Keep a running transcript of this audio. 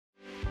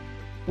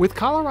With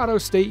Colorado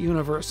State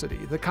University,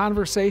 the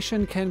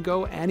conversation can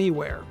go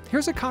anywhere.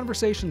 Here's a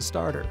conversation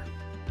starter.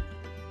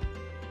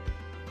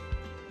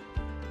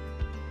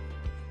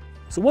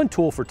 So one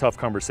tool for tough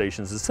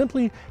conversations is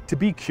simply to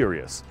be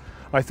curious.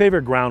 My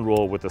favorite ground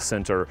rule with the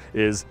center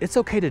is it's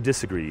okay to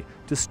disagree.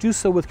 Just do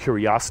so with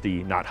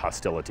curiosity, not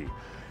hostility.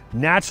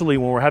 Naturally,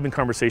 when we're having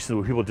conversations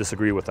where people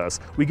disagree with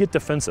us, we get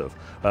defensive.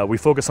 We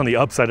focus on the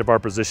upside of our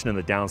position and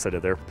the downside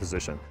of their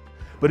position.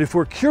 But if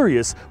we're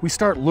curious, we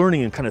start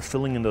learning and kind of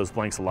filling in those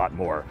blanks a lot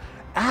more.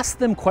 Ask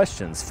them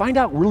questions, find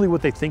out really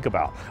what they think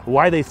about,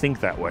 why they think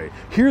that way.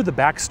 Hear the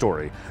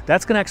backstory.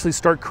 That's going to actually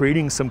start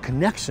creating some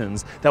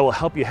connections that will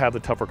help you have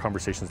the tougher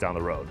conversations down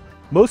the road.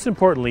 Most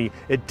importantly,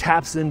 it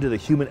taps into the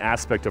human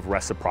aspect of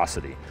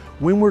reciprocity.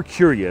 When we're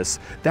curious,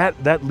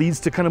 that leads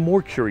to kind of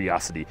more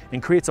curiosity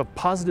and creates a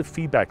positive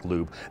feedback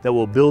loop that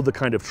will build the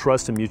kind of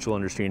trust and mutual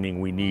understanding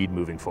we need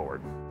moving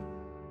forward.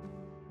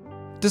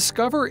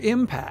 Discover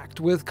impact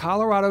with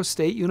Colorado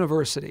State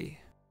University.